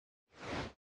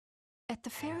At the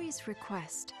fairy's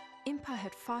request, Impa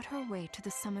had fought her way to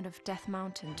the summit of Death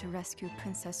Mountain to rescue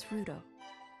Princess Rudo.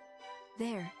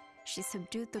 There, she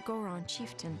subdued the Goron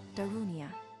chieftain, Darunia,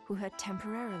 who had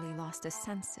temporarily lost his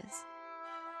senses.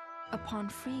 Upon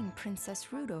freeing Princess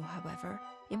Rudo, however,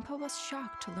 Impa was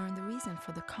shocked to learn the reason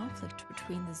for the conflict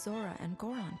between the Zora and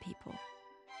Goron people.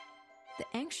 The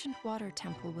ancient water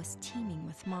temple was teeming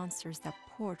with monsters that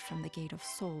poured from the Gate of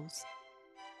Souls.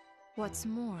 What's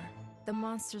more, the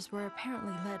monsters were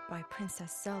apparently led by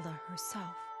Princess Zelda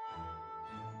herself.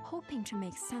 Hoping to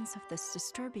make sense of this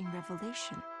disturbing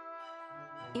revelation,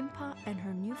 Impa and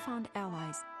her newfound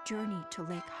allies journeyed to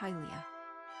Lake Hylia.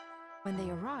 When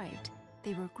they arrived,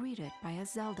 they were greeted by a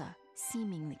Zelda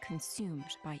seemingly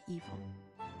consumed by evil.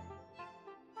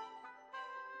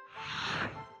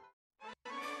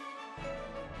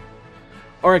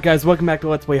 Alright guys, welcome back to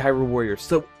Let's Play Hyrule Warriors.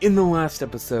 So, in the last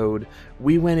episode,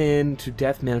 we went into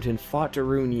Death Mountain, fought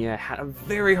Darunia, had a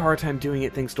very hard time doing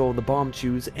it thanks to all the bomb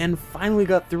chews, and finally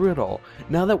got through it all.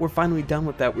 Now that we're finally done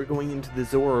with that, we're going into the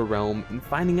Zora realm and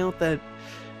finding out that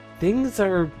things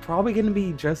are probably going to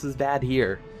be just as bad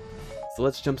here. So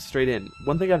let's jump straight in.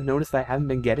 One thing I've noticed I haven't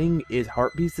been getting is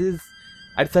heart pieces.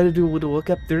 I decided to do a little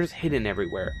lookup. They're just hidden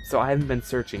everywhere, so I haven't been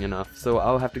searching enough, so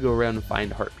I'll have to go around and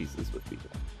find heart pieces with people.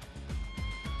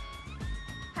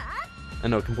 I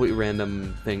know, a completely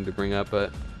random thing to bring up,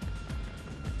 but,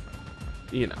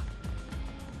 you know.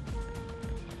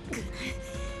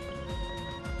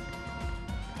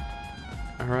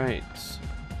 Alright.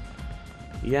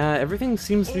 Yeah, everything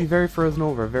seems to be very frozen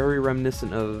over, very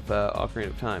reminiscent of Ocarina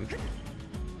of Time.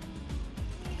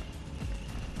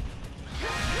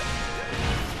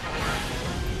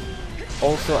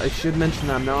 Also, I should mention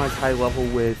that I'm not as high level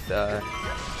with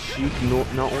Sheik.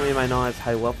 Not only am I not as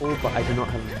high level, but I do not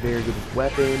have a very good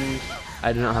weapon.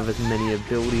 I do not have as many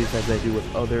abilities as I do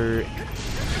with other...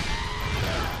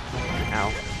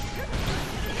 Ow.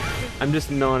 I'm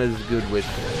just not as good with...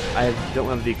 I don't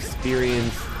have the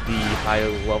experience, the high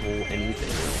level anything.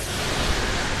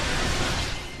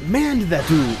 Man, did that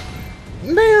do...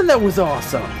 Man, that was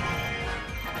awesome!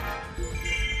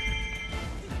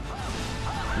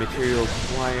 Material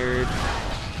acquired.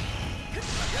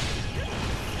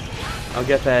 I'll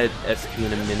get that SP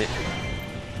in a minute.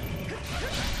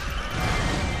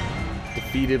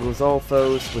 Defeated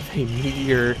Lizalfos with a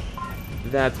meteor.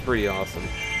 That's pretty awesome.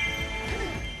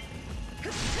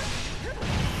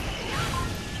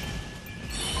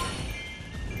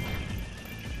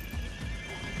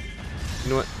 You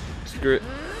know what? Screw it.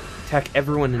 Attack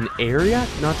everyone in the area,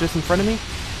 not just in front of me?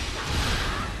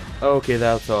 Okay,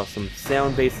 that's awesome.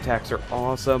 Sound-based attacks are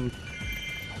awesome.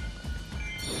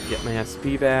 Get my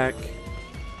SP back.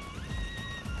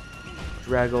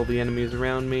 Drag all the enemies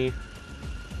around me.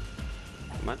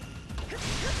 Come on.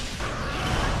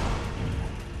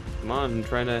 Come on, I'm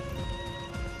trying to...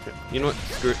 You know what?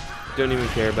 Screw it. Don't even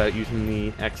care about using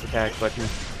the X attack button.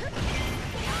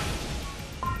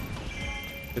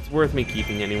 It's worth me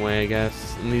keeping anyway, I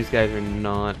guess. And these guys are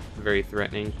not very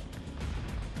threatening.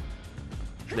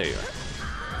 There you are.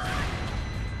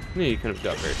 Yeah, you couldn't have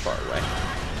got very far away.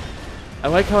 I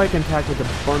like how I can attack with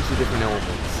a bunch of different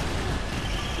elements.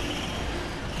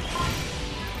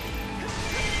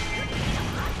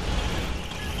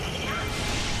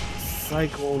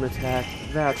 Cyclone attack,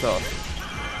 that's awesome.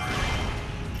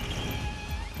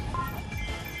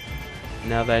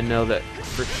 Now that I know that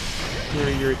for sure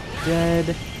you're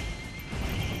dead.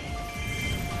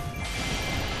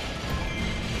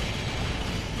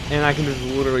 And I can just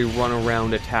literally run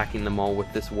around attacking them all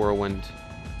with this whirlwind.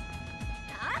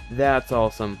 That's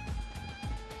awesome.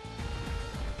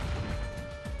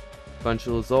 Bunch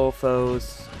of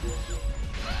Lizalfos.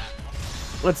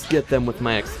 Let's get them with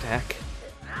my X attack.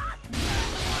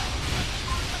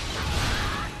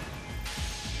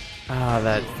 Ah,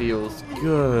 that feels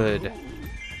good.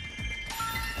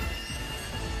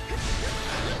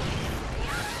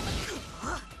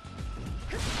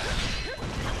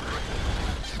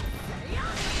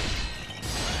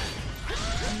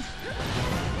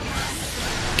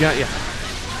 Got ya.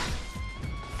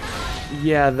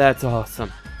 Yeah, that's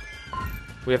awesome.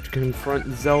 We have to confront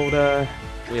Zelda.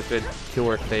 We have to kill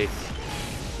her face.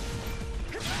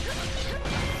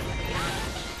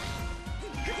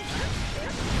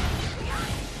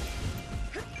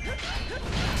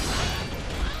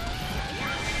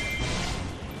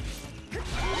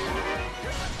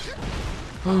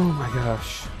 Oh my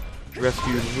gosh.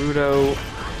 Rescued Rudo.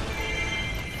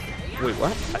 Wait,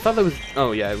 what? I thought that was...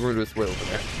 Oh yeah, Rudo was way over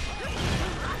there.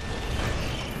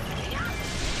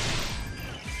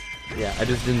 Yeah, I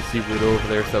just didn't see Rudo over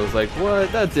there, so I was like,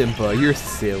 what? That's Impa, you're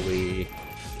silly.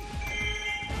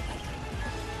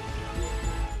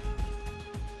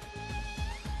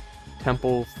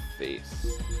 Temple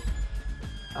face.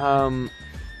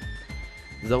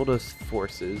 Zelda's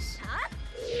forces.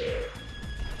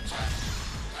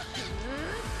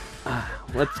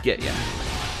 Let's get ya.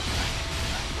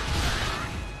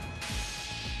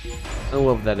 I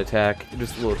love that attack. It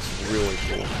just looks really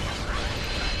cool.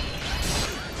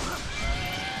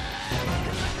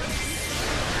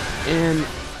 And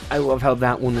I love how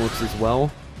that one looks as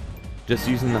well. Just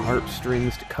using the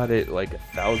heartstrings to cut it like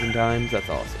 1,000 times. That's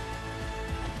awesome.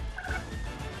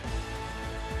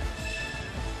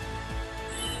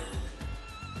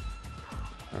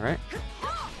 Alright.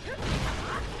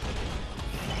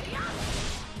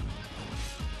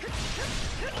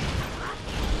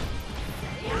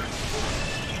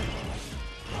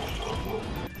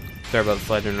 Sorry about the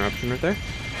slight interruption right there.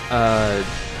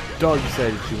 Dog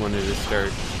decided she wanted to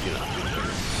start, you know.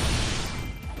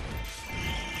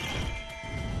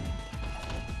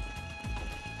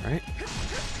 Alright.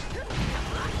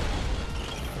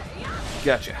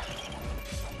 Gotcha.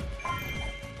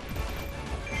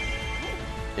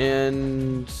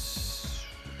 And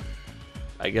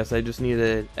I guess I just need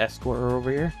to escort her over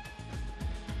here.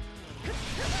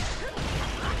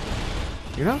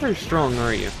 You're not very strong,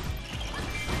 are you?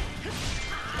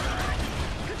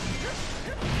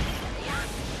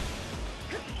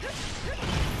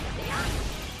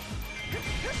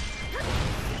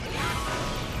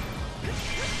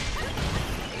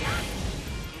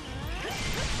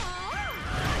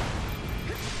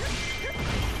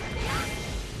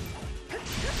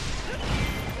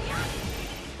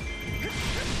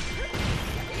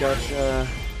 Gotcha.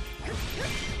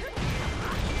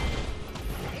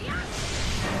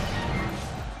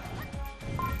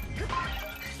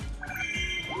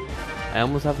 I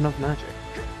almost have enough magic.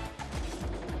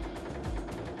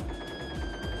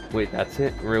 Wait, that's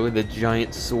it? Really? The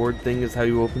giant sword thing is how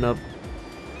you open up?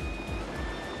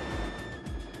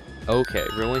 Okay,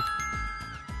 really?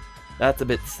 That's a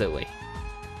bit silly.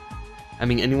 I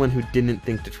mean, anyone who didn't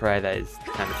think to try that is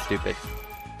kind of stupid.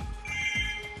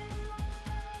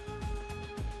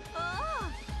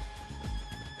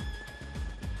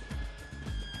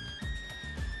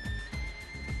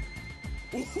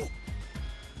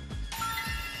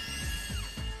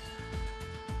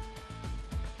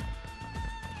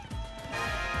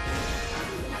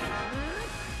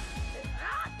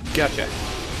 Gotcha.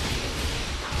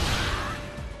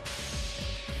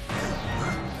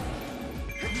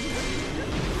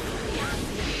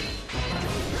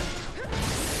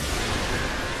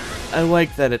 I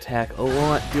like that attack a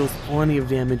lot, deals plenty of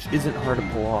damage, isn't hard to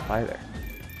pull off either.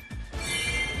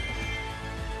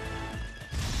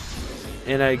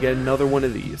 And I get another one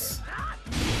of these.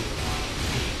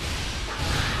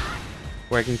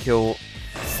 Where I can kill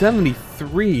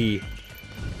 73.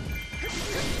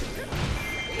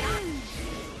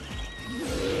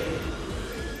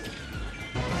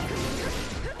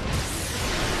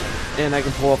 And I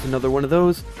can pull off another one of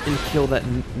those and kill that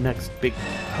next big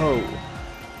hoe,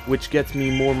 which gets me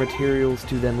more materials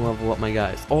to then level up my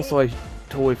guys. Also, I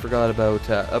totally forgot about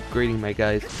upgrading my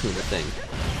guys to a thing.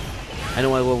 I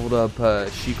know I leveled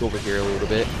up Sheik over here a little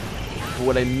bit, but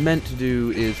what I meant to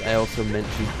do is I also meant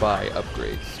to buy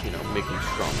upgrades, you know, make them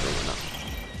stronger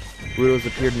enough. Rudo's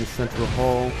appeared in the central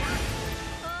hall.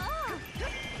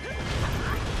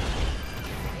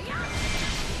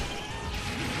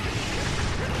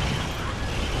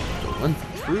 One's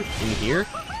the truth in here.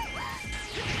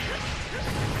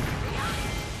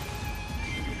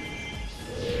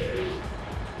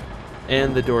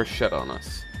 And the door's shut on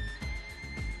us.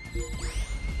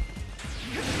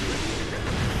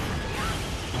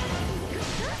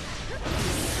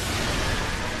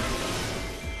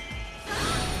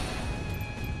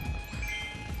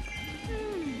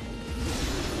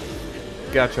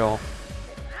 Got y'all.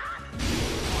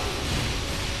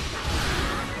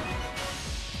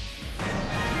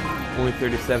 Only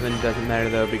 37, doesn't matter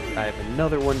though because I have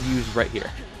another one to use right here.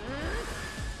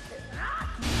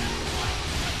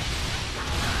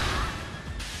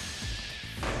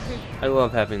 I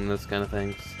love having those kind of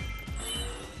things.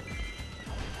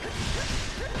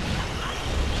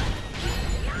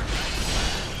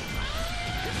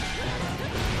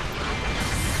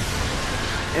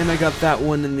 And I got that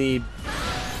one in the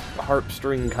harp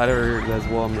string cutter as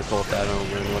well. I'm gonna call it that. I don't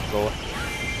remember what to call it.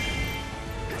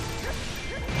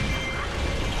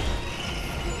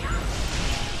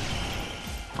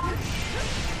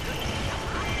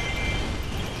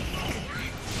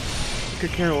 Could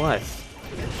care less.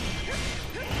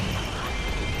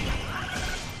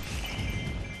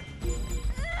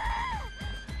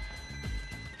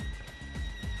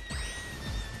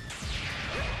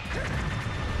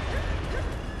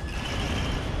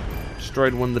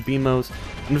 destroyed one of the BMOs.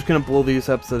 I'm just gonna blow these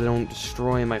up so they don't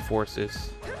destroy my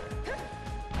forces.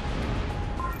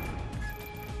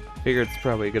 Figure it's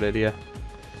probably a good idea.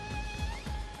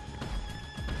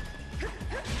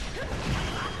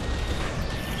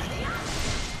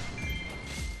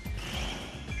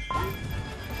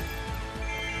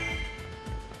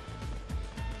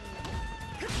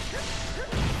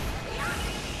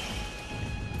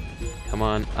 Come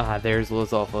on. Ah, there's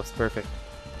Lizalfos. Perfect.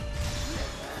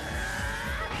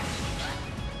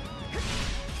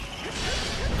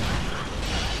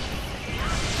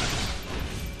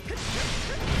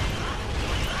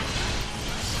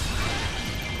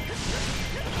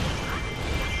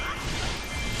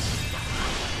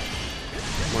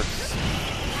 Works.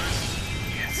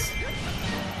 Yes.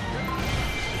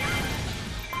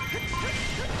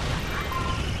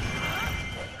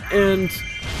 And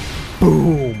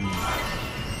boom.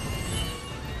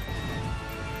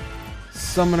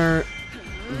 Summoner,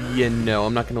 yeah, no,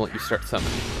 I'm not going to let you start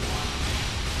summoning.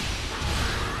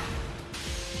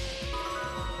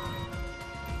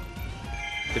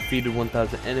 Defeated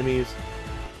 1,000 enemies.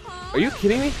 Are you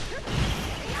kidding me?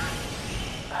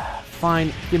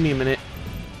 Fine, give me a minute.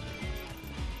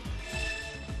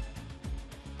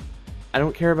 I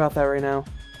don't care about that right now.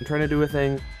 I'm trying to do a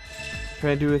thing.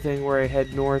 Where I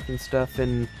head north and stuff,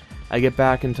 and I get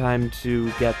back in time to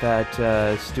get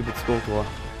that stupid Skulltula.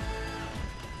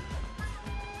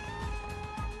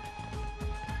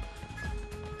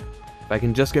 If I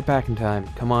can just get back in time,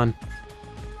 come on.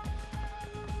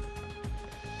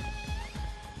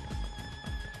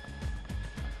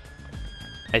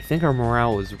 I think our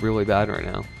morale is really bad right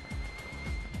now.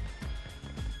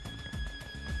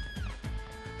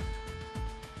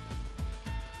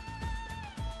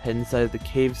 Head inside the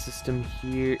cave system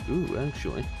here. Ooh,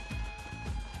 actually.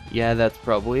 Yeah, that's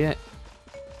probably it.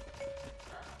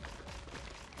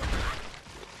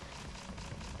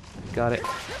 Got it.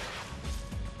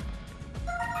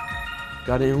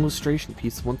 Got an illustration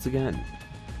piece once again.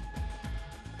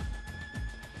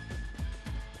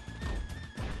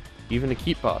 Even a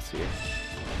keep boss here.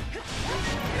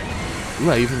 Ooh,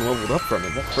 I even leveled up from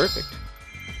it. That's perfect.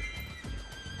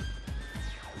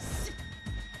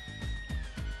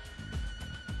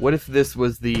 What if this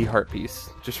was the heart piece?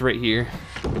 Just right here.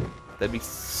 That'd be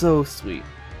so sweet.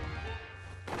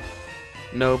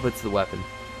 No, but it's the weapon.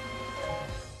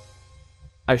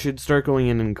 I should start going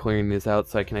in and clearing these out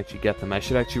so I can actually get them. I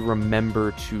should actually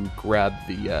remember to grab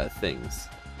the things.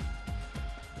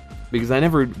 Because I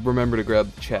never remember to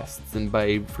grab the chests, and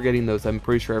by forgetting those, I'm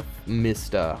pretty sure I've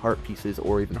missed heart pieces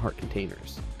or even heart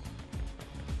containers.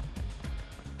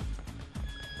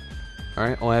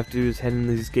 Alright, all I have to do is head in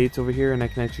these gates over here, and I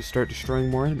can actually start destroying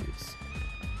more enemies.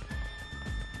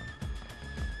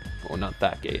 Well, not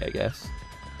that gate, I guess.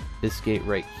 This gate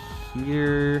right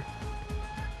here...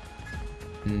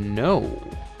 No.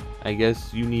 I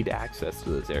guess you need access to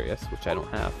those areas, which I don't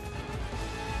have.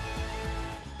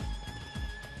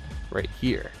 Right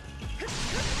here.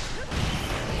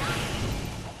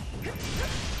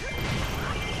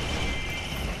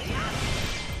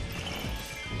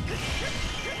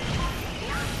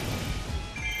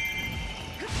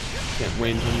 Can't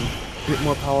wait until I'm a bit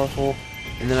more powerful,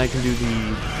 and then I can do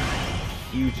the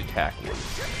huge attack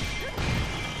ones.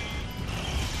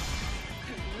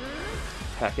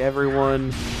 Attack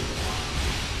everyone.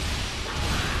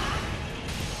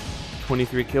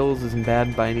 23 kills isn't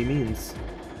bad by any means.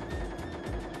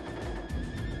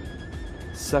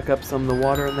 Suck up some of the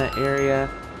water in that area.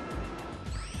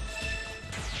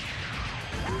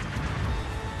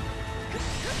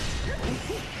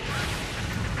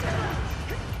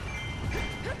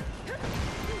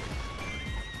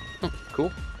 Oh,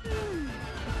 cool.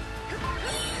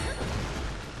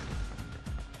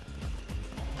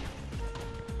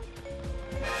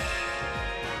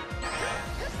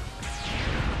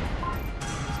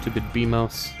 Stupid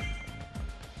BMOS.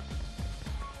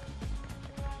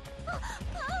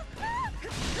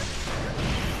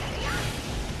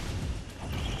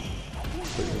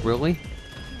 Really?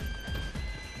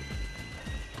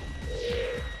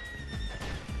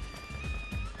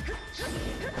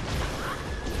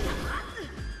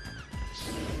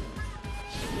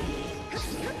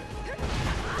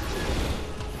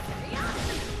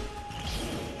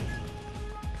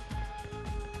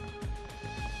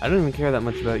 I don't even care that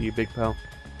much about you, Big Pal.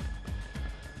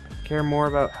 I care more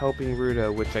about helping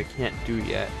Ruto, which I can't do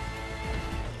yet.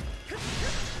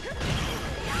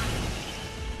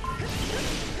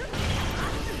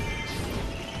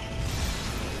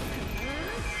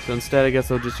 So instead, I guess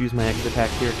I'll just use my X attack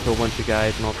here, kill a bunch of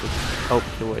guys, and also help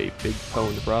kill a big Poe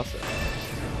in the process.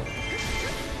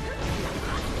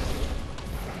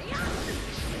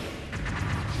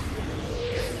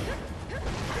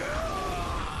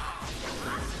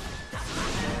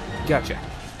 Gotcha.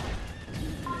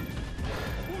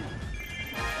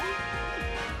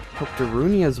 Hope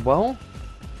Darunia as well?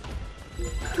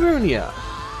 Darunia!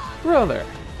 Brother!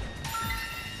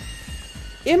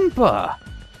 Impa!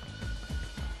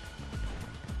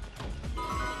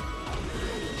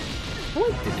 No,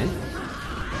 I didn't.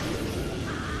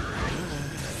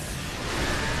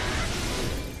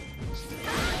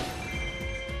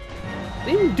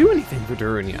 They didn't do anything for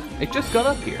Darunia. It just got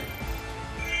up here.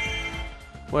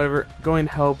 Whatever. Going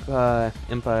to help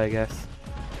Impa, I guess.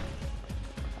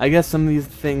 I guess some of these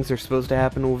things are supposed to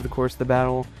happen over the course of the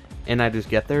battle, and I just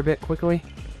get there a bit quickly.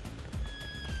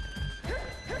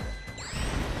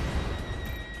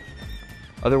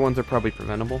 Other ones are probably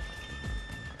preventable.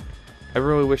 I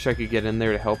really wish I could get in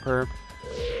there to help her.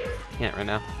 Can't right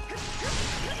now.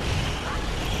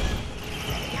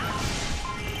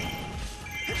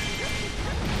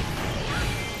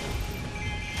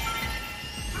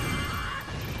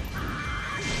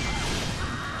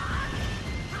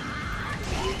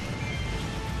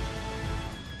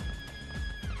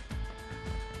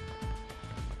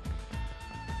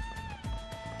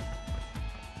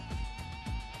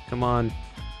 Come on.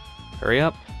 Hurry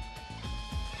up.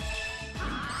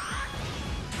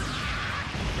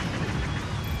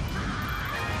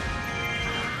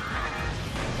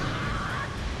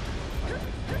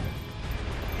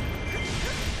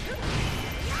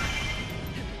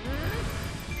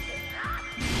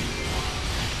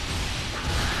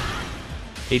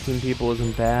 $18 people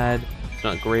isn't bad. It's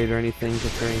not great or anything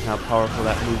considering how powerful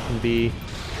that move can be.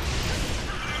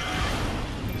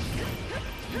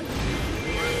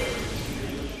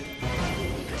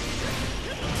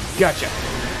 Gotcha!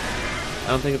 I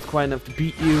don't think it's quite enough to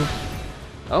beat you.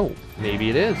 Oh, maybe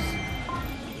it is.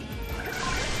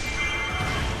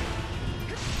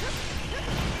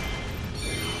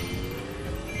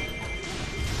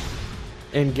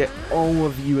 And get all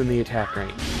of you in the attack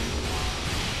range.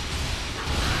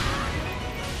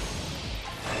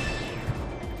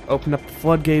 Open up the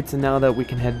floodgates, and now that we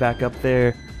can head back up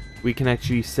there, we can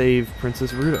actually save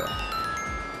Princess Ruto.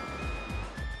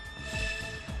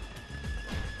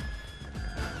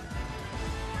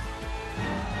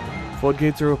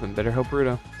 Floodgates are open. Better help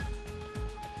Ruto.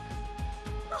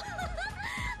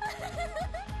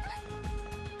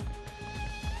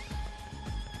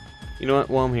 You know what?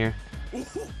 While I'm here.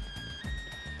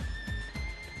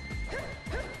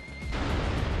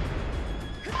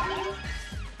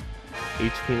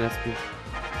 HP and SP.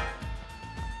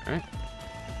 Alright.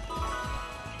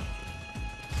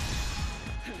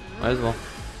 Might as well.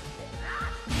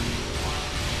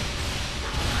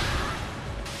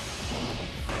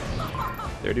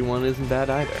 $31 isn't bad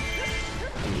either.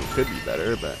 I mean, it could be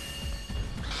better, but...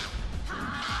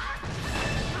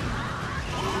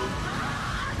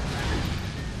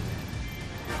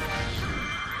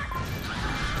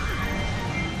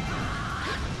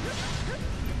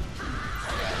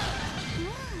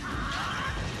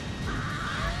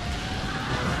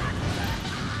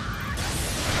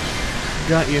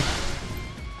 Got you.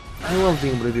 I love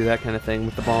being able to do that kind of thing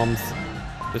with the bombs.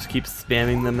 Just keep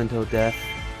spamming them until death.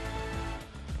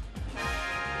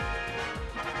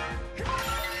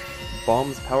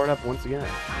 Bombs powered up once again.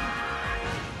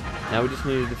 Now we just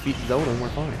need to defeat Zelda and we're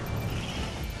fine.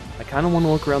 I kind of want to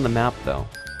look around the map though.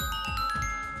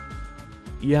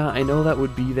 Yeah, I know that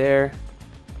would be there.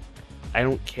 I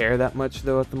don't care that much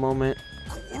though at the moment.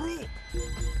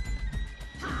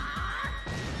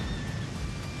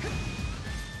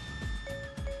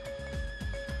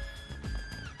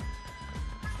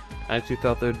 I actually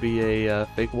thought there would be a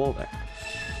fake wall there.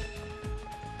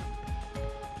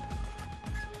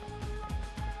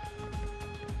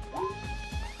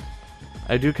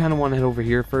 I do kind of want to head over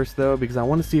here first though, because I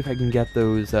want to see if I can get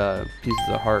those pieces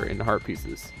of heart and heart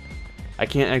pieces. I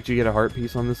can't actually get a heart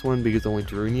piece on this one because only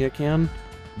Darunia can,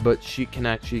 but she can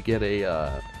actually get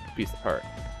a piece of heart.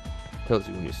 Tells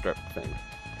you when you start the thing.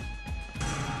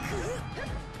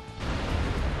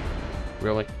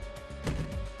 Really?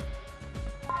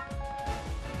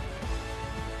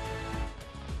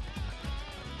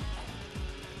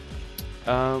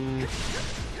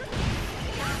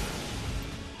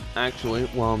 Actually,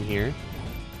 while I'm here...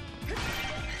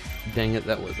 Dang it,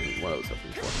 that wasn't what I was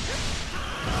hoping for.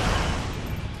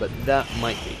 But that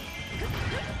might be.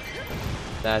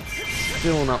 That's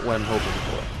still not what I'm hoping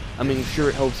for. I mean, sure,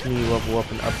 it helps me level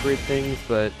up and upgrade things,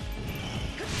 but...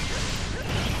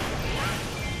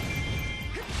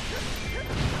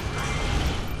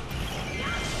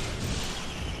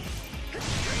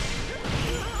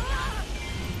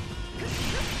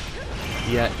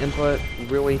 Yeah, input,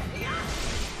 really?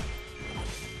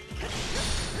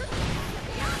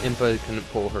 Impa couldn't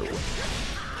pull her weight.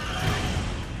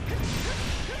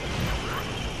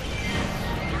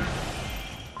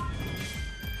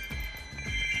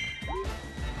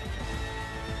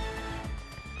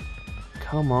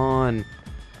 Come on.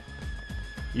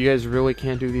 You guys really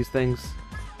can't do these things?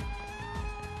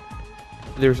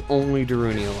 There's only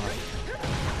Darunia left.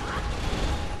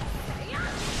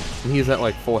 And he's at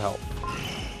like full health.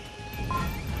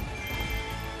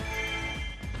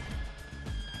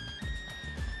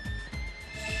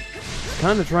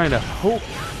 Kind of trying to hope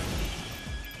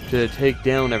to take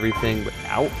down everything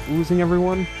without losing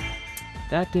everyone.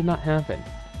 That did not happen.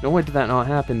 Not only did that not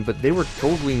happen, but they were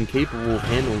totally incapable of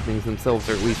handling things themselves,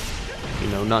 or at least, you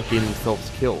know, not getting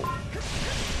themselves killed.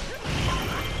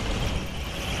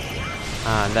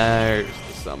 Ah, there's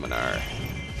the summoner.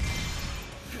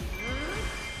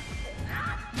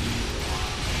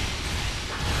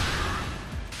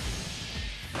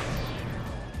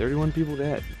 "31 people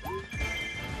dead."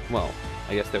 Well,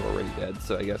 I guess they were already dead,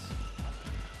 so I guess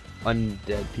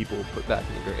undead people put back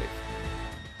in the grave.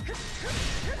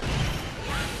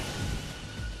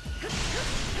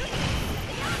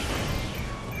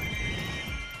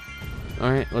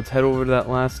 Alright, let's head over to that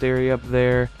last area up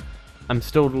there. I'm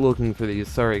still looking for these.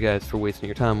 Sorry guys for wasting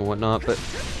your time and whatnot, but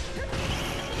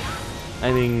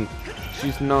I mean,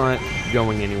 she's not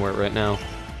going anywhere right now.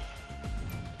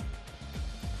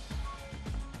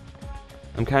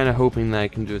 I'm kind of hoping that I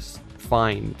can just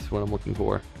find what I'm looking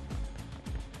for.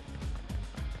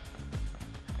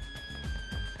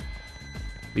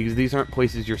 Because these aren't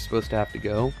places you're supposed to have to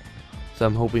go, so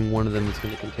I'm hoping one of them is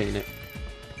going to contain it.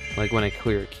 Like when I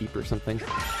clear a keep or something.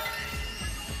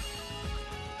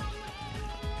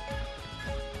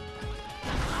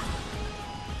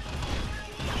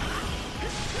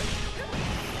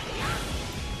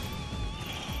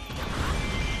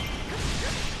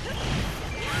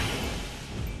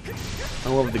 I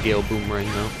love the Gale Boomerang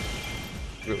though.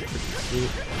 Really freaking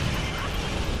sweet.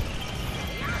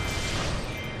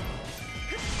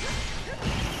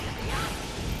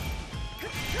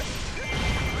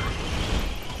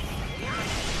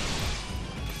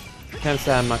 Kind of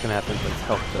sad I'm not going to have Infinite's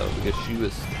help though, because she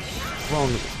was strong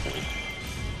at this point.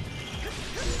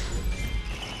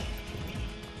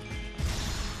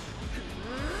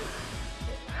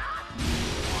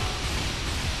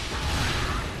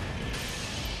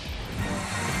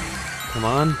 Come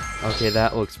on. Okay,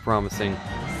 that looks promising.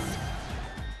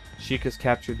 Sheikah's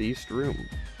captured the East Room.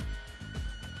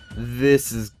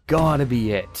 This has gotta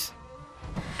be it.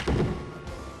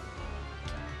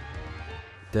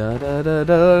 Da da da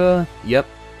da. Yep,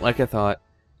 like I thought.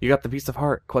 You got the piece of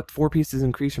heart. Collect 4 pieces,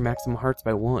 increase your maximum hearts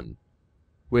by 1.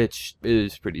 Which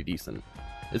is pretty decent.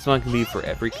 It's not gonna be for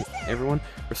everyone.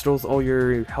 Restores all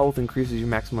your health, increases your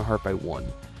maximum heart by 1.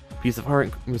 Piece of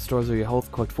heart restores all your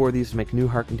health. Collect 4 of these to make a new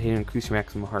heart container, increase your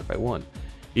maximum heart by 1.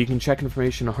 You can check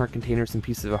information on heart containers and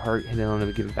pieces of a heart hidden on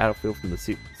a given battlefield from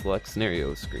the select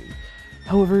scenario screen.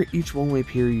 However, each will only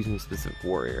appear using a specific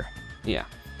warrior. Yeah.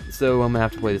 So I'm gonna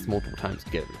have to play this multiple times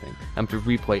to get everything. I'm to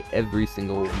replay every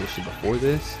single mission before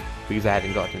this, because I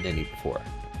hadn't gotten any before.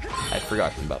 I'd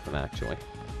forgotten about them actually.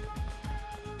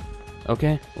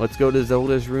 Okay, let's go to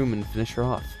Zelda's room and finish her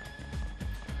off.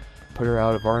 Put her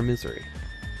out of our misery.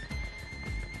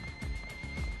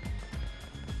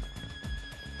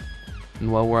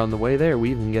 And while we're on the way there,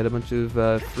 we even get a bunch of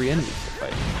free enemies to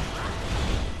fight.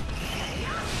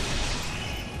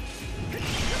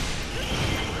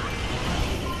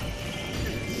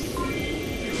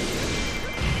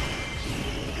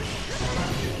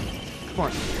 Come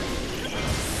on.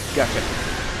 Gotcha.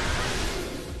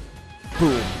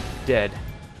 Boom. Dead.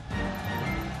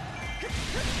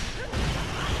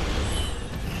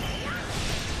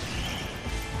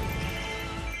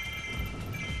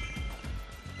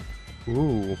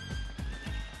 Ooh.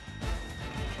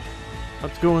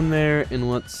 Let's go in there and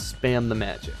let's spam the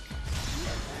magic.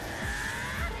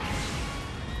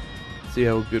 See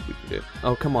how good we can do.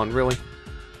 Oh, come on, really?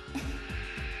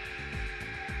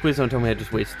 Please don't tell me I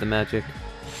just wasted the magic.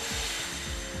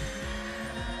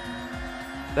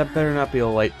 That better not be a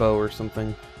light bow or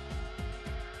something.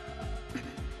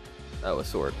 Oh, a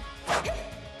sword.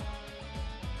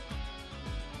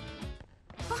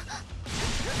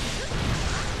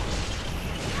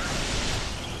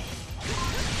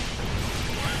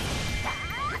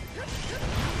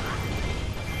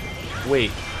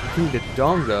 Wait, King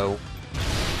Dodongo?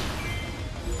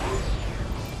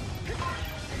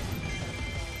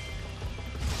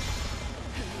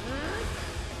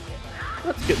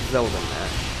 Let's get Zelda in that.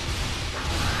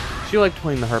 She liked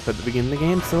playing the harp at the beginning of the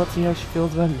game, so let's see how she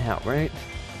feels about it now, right?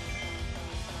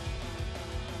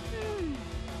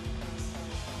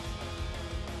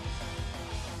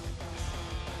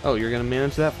 Oh, you're gonna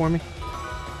manage that for me?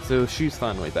 So she's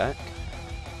finally back.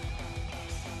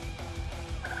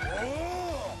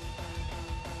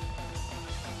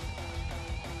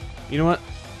 You know what?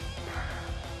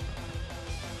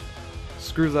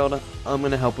 Screw Zelda. I'm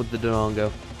gonna help with the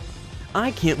Dodongo.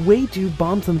 I can't wait to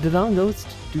bomb some Dodongos.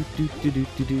 Do do do do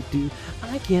do do do.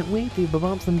 I can't wait to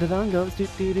bomb some Dodongos. Do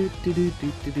do do do do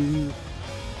do do do.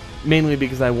 Mainly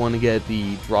because I want to get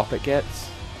the drop it gets.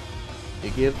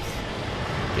 It gives.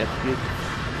 Gets.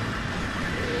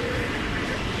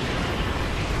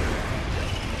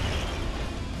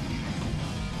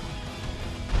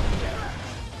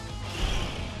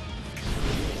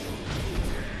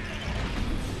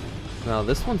 Now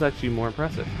this one's actually more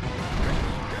impressive.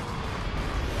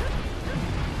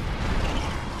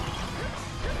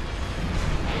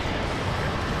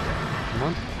 Come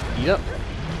on. Eat up.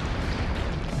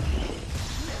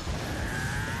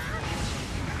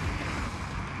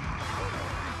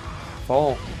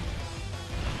 Fall.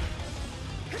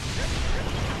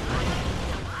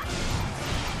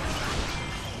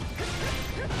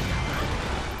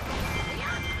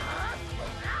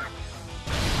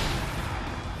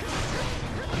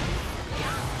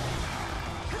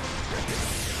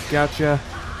 Gotcha.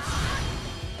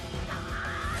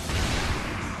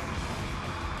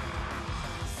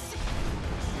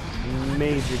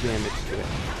 Major damage to it.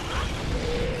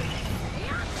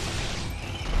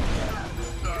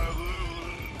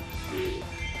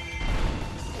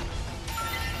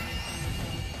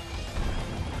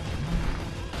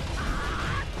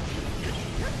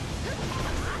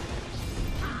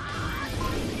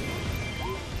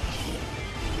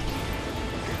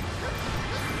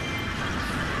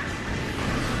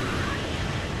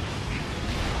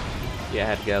 Yeah, I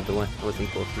had to get out of the way. I wasn't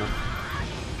close enough.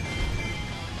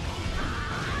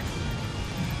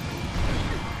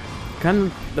 Kind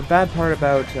of the bad part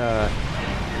about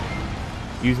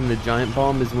using the giant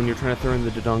bomb is when you're trying to throw in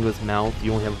the Dodongo's mouth,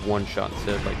 you only have one shot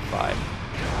instead of like 5.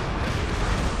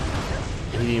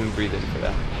 And he didn't even breathe in for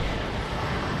that.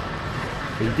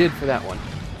 But he did for that one,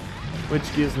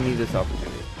 which gives me this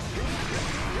opportunity.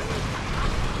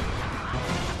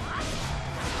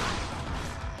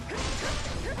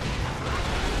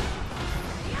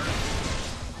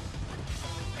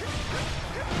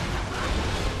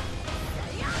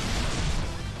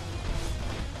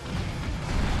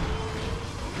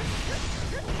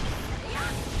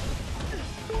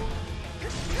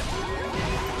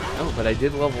 Oh, but I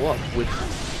did level up, which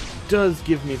does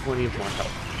give me plenty of more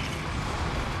health.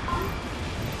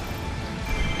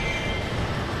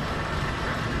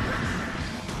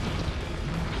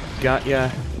 Got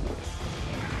ya.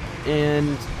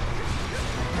 And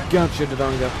gotcha,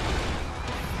 Dodongo.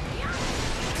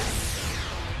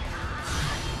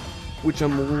 Which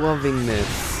I'm loving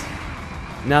this.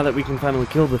 Now that we can finally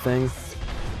kill the thing.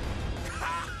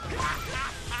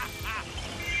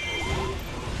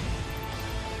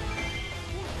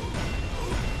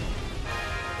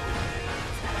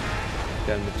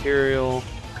 Got material.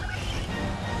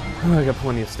 Oh, I got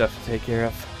plenty of stuff to take care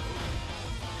of.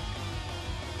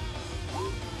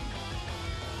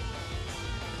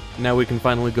 Now we can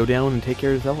finally go down and take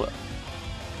care of Zelda.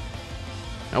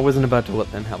 I wasn't about to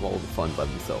let them have all the fun by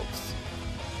themselves.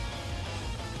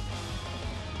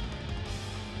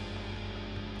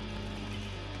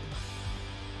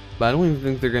 But I don't even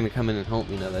think they're going to come in and help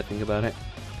me now that I think about it.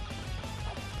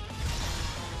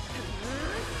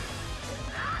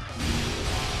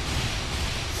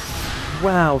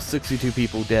 Wow, 62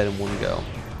 people dead in one go.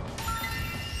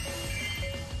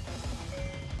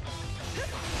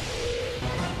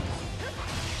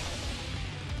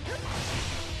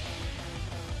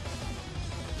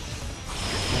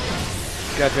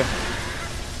 Gotcha.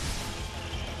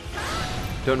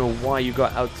 Don't know why you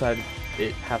got outside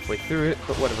it halfway through it,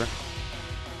 but whatever.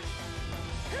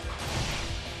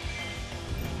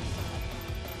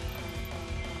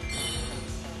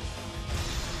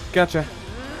 Gotcha.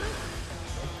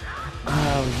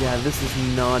 Oh yeah, this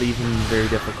is not even very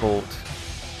difficult.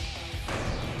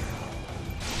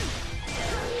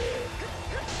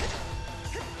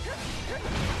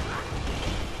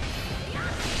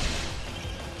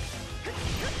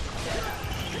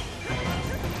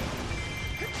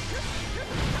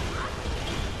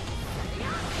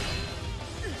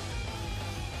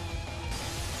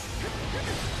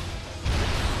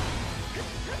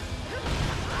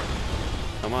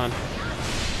 Come on.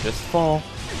 Just fall.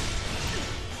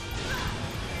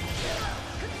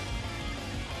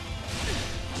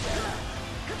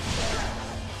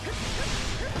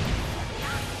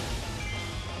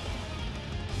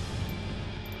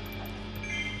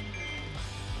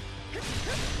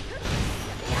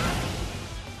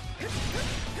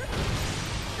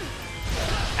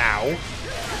 Ow.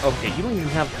 Okay, you don't even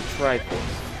have the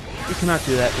Triforce. You cannot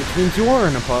do that, which means you are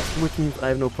an imposter, which means I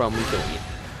have no problem killing you.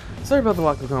 Sorry about the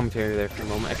lack of commentary there for a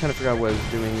moment. I kind of forgot what I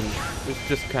was doing. Was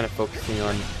just kind of focusing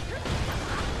on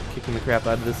kicking the crap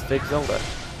out of this fake Zelda.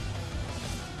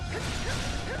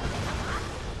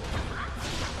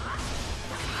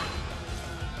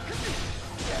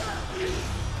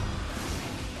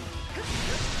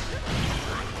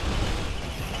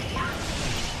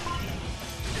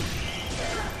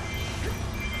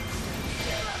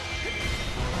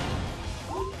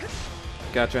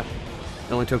 Gotcha.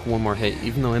 It only took one more hit,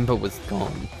 even though Impa was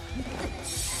gone.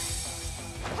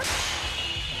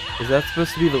 Is that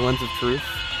supposed to be the lens of truth?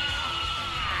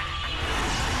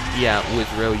 Yeah,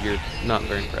 Wizro, you're not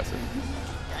very impressive.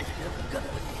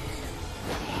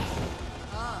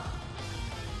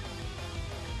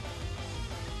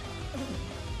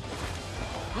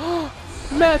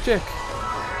 Magic!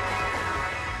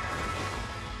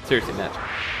 Seriously, magic.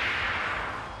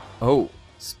 Oh,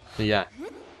 yeah.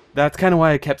 That's kind of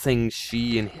why I kept saying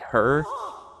she and her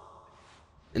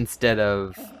instead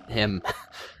of him.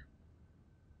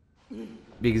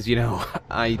 Because, you know,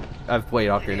 I've played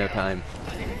Ocarina of Time.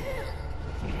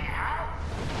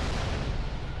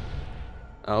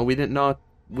 Oh, we didn't knock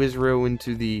Wizro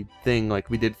into the thing like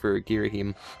we did for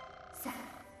Girahim.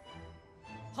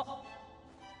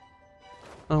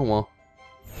 Oh well.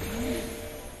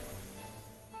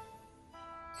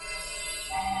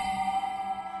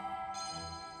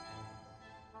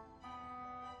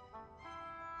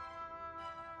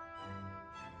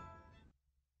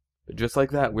 But just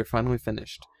like that, we're finally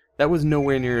finished. That was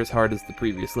nowhere near as hard as the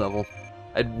previous level.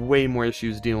 I had way more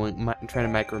issues trying to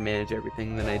micromanage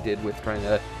everything than I did with trying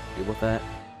to deal with that.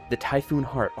 The Typhoon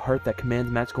Harp, a harp that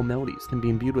commands magical melodies, can be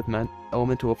imbued with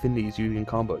elemental affinities using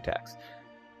combo attacks.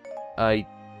 I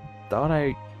thought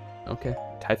okay.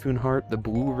 Typhoon Harp, the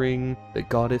Blue Ring, the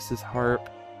Goddess's Harp,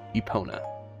 Epona.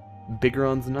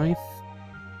 Bigoron's Knife,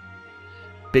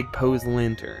 Big Poe's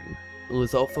Lantern,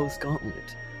 Lizalfo's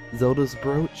Gauntlet, Zelda's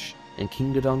Brooch, and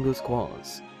King Dodongo's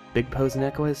Claws. Big Poe's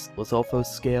Necklace,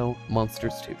 Lizalfo's Scale,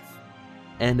 Monster's Tooth.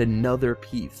 And another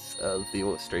piece of the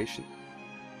illustration.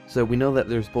 So we know that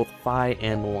there's both Fi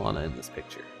and Lana in this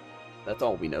picture. That's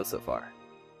all we know so far.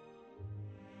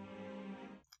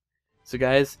 So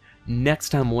guys, next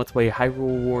time on Let's Play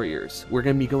Hyrule Warriors, we're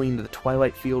going to be going to the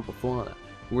Twilight Field with Lana.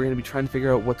 We're going to be trying to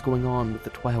figure out what's going on with the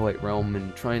Twilight Realm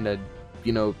and trying to,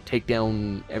 you know, take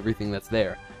down everything that's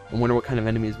there. I wonder what kind of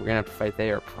enemies we're going to have to fight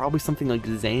there. Probably something like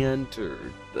Zant or,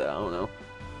 I don't know.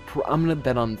 I'm going to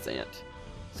bet on Zant.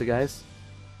 So guys,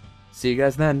 see you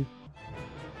guys then.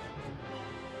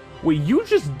 Wait, you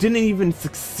just didn't even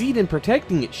succeed in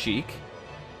protecting it, Sheik.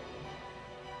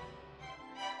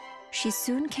 She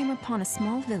soon came upon a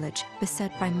small village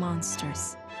beset by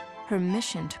monsters. Her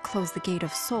mission to close the Gate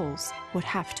of Souls would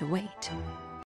have to wait.